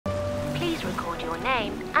please record your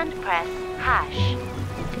name and press hash.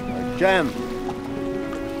 Jam.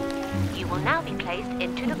 You will now be placed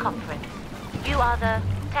into the conference. You are the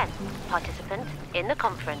 10th participant in the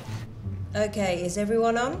conference. Okay, is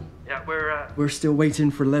everyone on? Yeah, we're still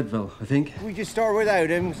waiting for Leadville, I think. We just start without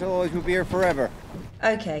him, so otherwise we'll be here forever.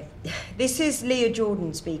 Okay, this is Leah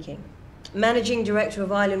Jordan speaking, Managing Director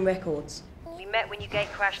of Island Records. We met when you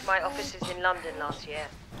gate crashed my offices in London last year.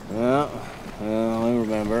 Well, I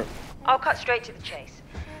remember. I'll cut straight to the chase.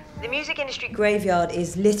 The music industry graveyard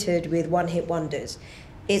is littered with one-hit wonders.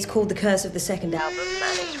 It's called The Curse of the Second Album,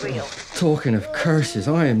 and it's real. Talking of curses,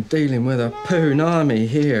 I am dealing with a poonami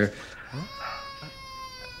here.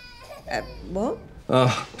 What?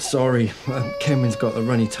 Oh, sorry. Cameron's got a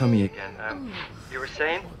runny tummy again. You were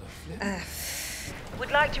saying?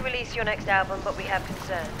 We'd like to release your next album, but we have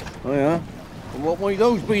concerns. Oh, yeah? And what might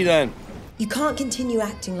those be, then? You can't continue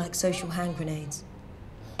acting like social hand grenades.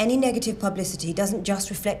 Any negative publicity doesn't just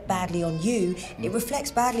reflect badly on you, it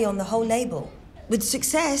reflects badly on the whole label. With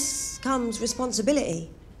success comes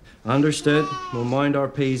responsibility. Understood. We'll mind our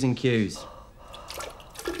P's and Q's.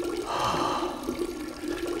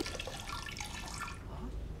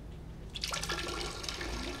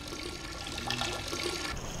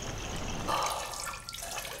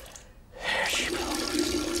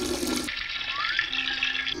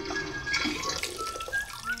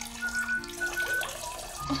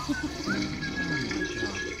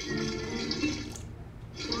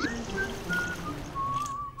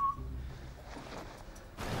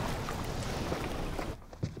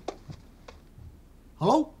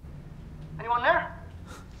 Hello? Anyone there?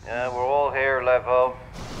 Yeah, we're all here, Levo.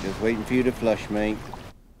 Just waiting for you to flush, mate.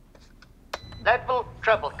 Leadville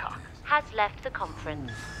Treblecock. Has left the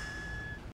conference.